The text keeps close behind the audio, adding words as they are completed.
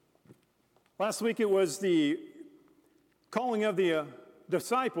Last week it was the calling of the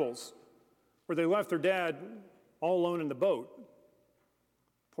disciples, where they left their dad all alone in the boat.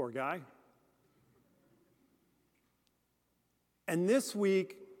 Poor guy. And this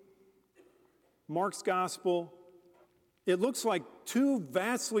week, Mark's gospel, it looks like two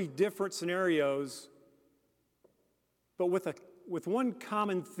vastly different scenarios, but with one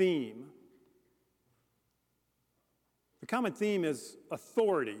common theme. The common theme is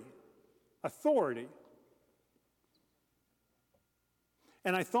authority. Authority.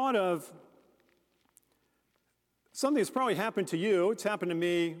 And I thought of something that's probably happened to you. It's happened to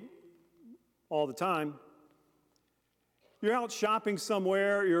me all the time. You're out shopping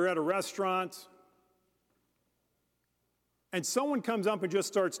somewhere, you're at a restaurant, and someone comes up to you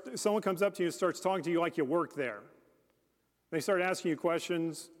and starts talking to you like you work there. They start asking you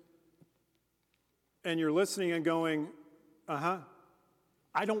questions, and you're listening and going, I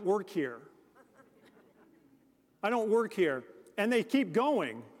don't work here. I don't work here. And they keep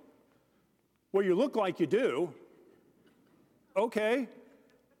going. Well, you look like you do. Okay.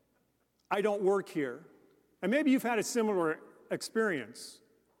 I don't work here. And maybe you've had a similar experience.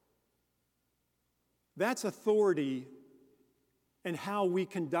 That's authority in how we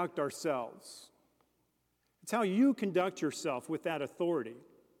conduct ourselves. It's how you conduct yourself with that authority.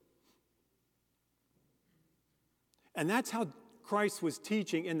 And that's how Christ was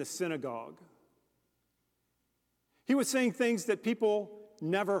teaching in the synagogue. He was saying things that people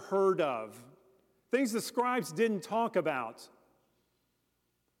never heard of, things the scribes didn't talk about,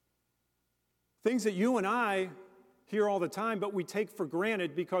 things that you and I hear all the time, but we take for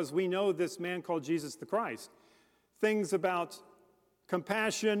granted because we know this man called Jesus the Christ. Things about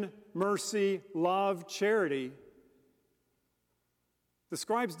compassion, mercy, love, charity. The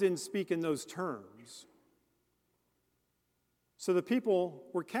scribes didn't speak in those terms. So the people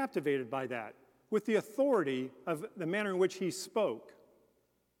were captivated by that, with the authority of the manner in which he spoke.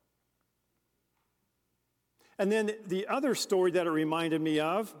 And then the other story that it reminded me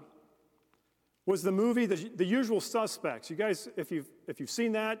of was the movie, The Usual Suspects. You guys, if you've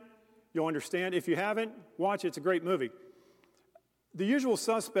seen that, you'll understand. If you haven't, watch it. It's a great movie. The Usual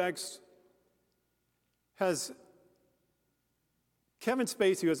Suspects has Kevin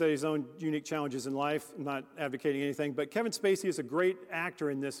Spacey, who has his own unique challenges in life. I'm not advocating anything, but Kevin Spacey is a great actor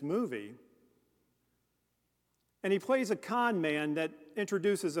in this movie. And he plays a con man that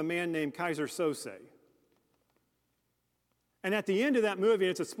introduces a man named Kaiser Sose. And at the end of that movie,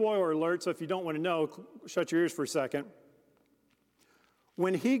 and it's a spoiler alert, so if you don't want to know, shut your ears for a second.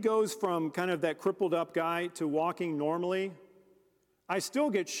 When he goes from kind of that crippled up guy to walking normally, I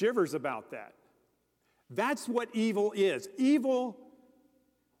still get shivers about that. That's what evil is. Evil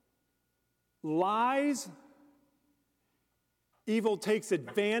lies. Evil takes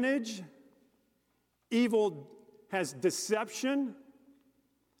advantage. Evil has deception.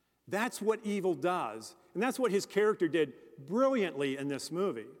 That's what evil does. And that's what his character did brilliantly in this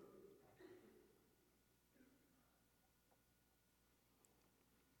movie.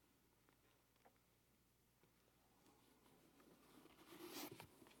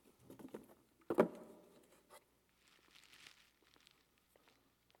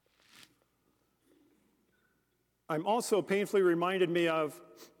 I'm also painfully reminded me of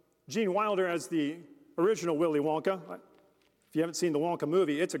Gene Wilder as the original Willy Wonka. If you haven't seen the Wonka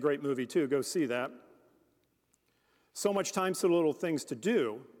movie, it's a great movie too. Go see that. So much time, so little things to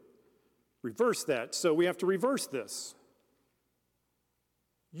do. Reverse that. So we have to reverse this.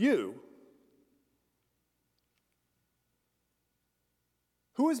 You.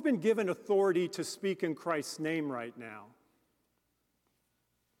 Who has been given authority to speak in Christ's name right now?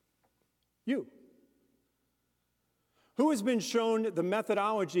 You. Who has been shown the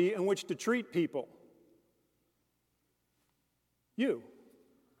methodology in which to treat people? You.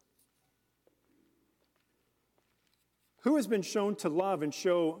 Who has been shown to love and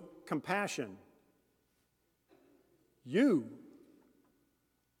show compassion? You.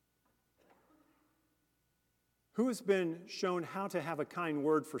 Who has been shown how to have a kind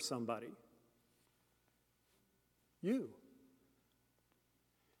word for somebody? You.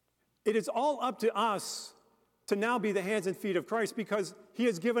 It is all up to us to now be the hands and feet of Christ because he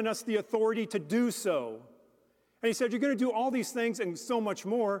has given us the authority to do so. And he said, you're going to do all these things and so much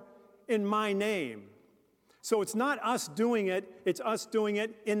more in my name. So it's not us doing it, it's us doing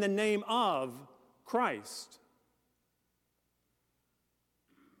it in the name of Christ.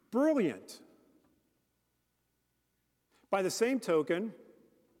 Brilliant. By the same token,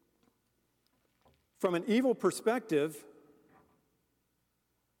 from an evil perspective,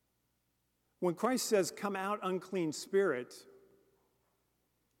 when Christ says, come out, unclean spirit,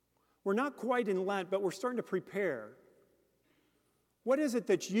 We're not quite in Lent, but we're starting to prepare. What is it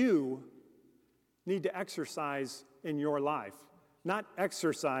that you need to exercise in your life? Not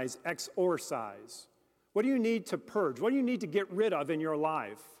exercise, exorcise. What do you need to purge? What do you need to get rid of in your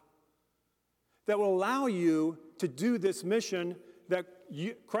life that will allow you to do this mission that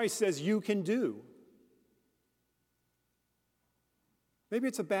Christ says you can do? Maybe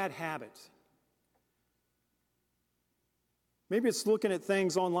it's a bad habit. Maybe it's looking at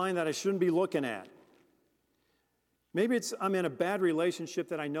things online that I shouldn't be looking at. Maybe it's I'm in a bad relationship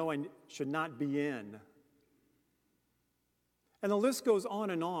that I know I should not be in. And the list goes on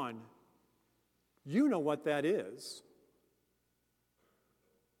and on. You know what that is.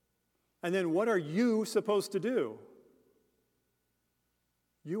 And then what are you supposed to do?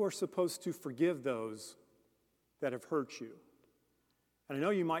 You are supposed to forgive those that have hurt you. And I know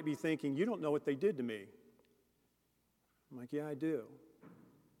you might be thinking, you don't know what they did to me. I'm like, yeah, I do.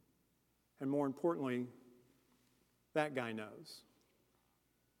 And more importantly, that guy knows.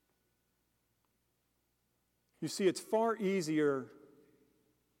 You see, it's far easier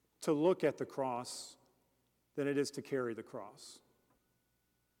to look at the cross than it is to carry the cross.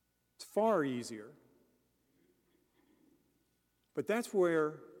 It's far easier. But that's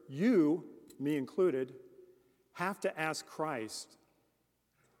where you, me included, have to ask Christ,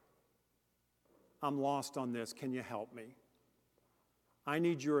 I'm lost on this. Can you help me? I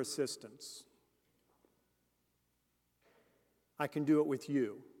need your assistance. I can do it with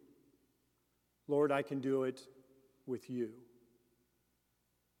you. Lord, I can do it with you.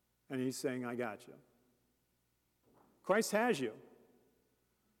 And he's saying, I got you. Christ has you.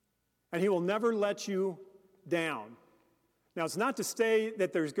 And he will never let you down. Now, it's not to say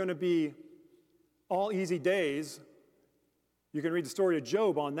that there's going to be all easy days. You can read the story of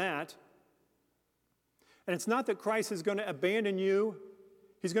Job on that. And it's not that Christ is going to abandon you.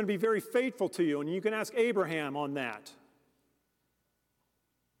 He's going to be very faithful to you. And you can ask Abraham on that.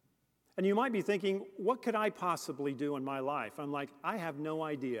 And you might be thinking, what could I possibly do in my life? I'm like, I have no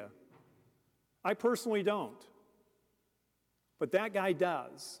idea. I personally don't. But that guy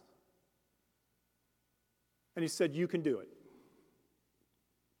does. And he said, you can do it.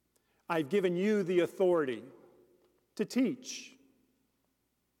 I've given you the authority to teach.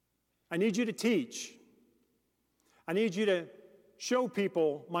 I need you to teach. I need you to show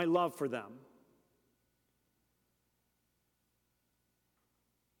people my love for them.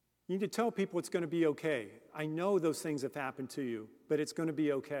 You need to tell people it's going to be okay. I know those things have happened to you, but it's going to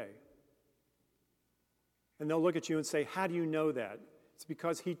be okay. And they'll look at you and say, how do you know that? It's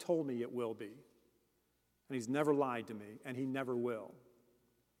because he told me it will be. And he's never lied to me, and he never will.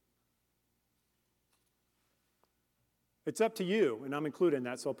 It's up to you, and I'm included in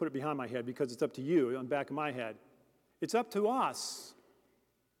that, so I'll put it behind my head because it's up to you on the back of my head. It's up to us,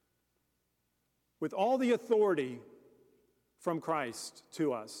 with all the authority from Christ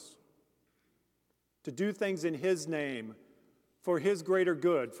to us, to do things in his name, for his greater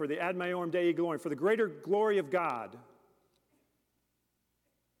good, for the ad maiorem Dei glory, for the greater glory of God.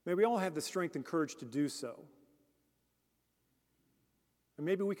 May we all have the strength and courage to do so. And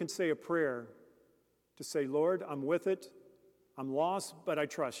maybe we can say a prayer to say, Lord, I'm with it. I'm lost, but I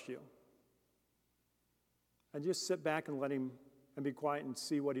trust you. And just sit back and let him and be quiet and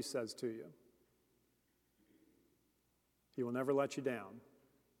see what he says to you. He will never let you down.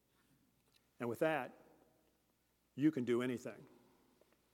 And with that, you can do anything.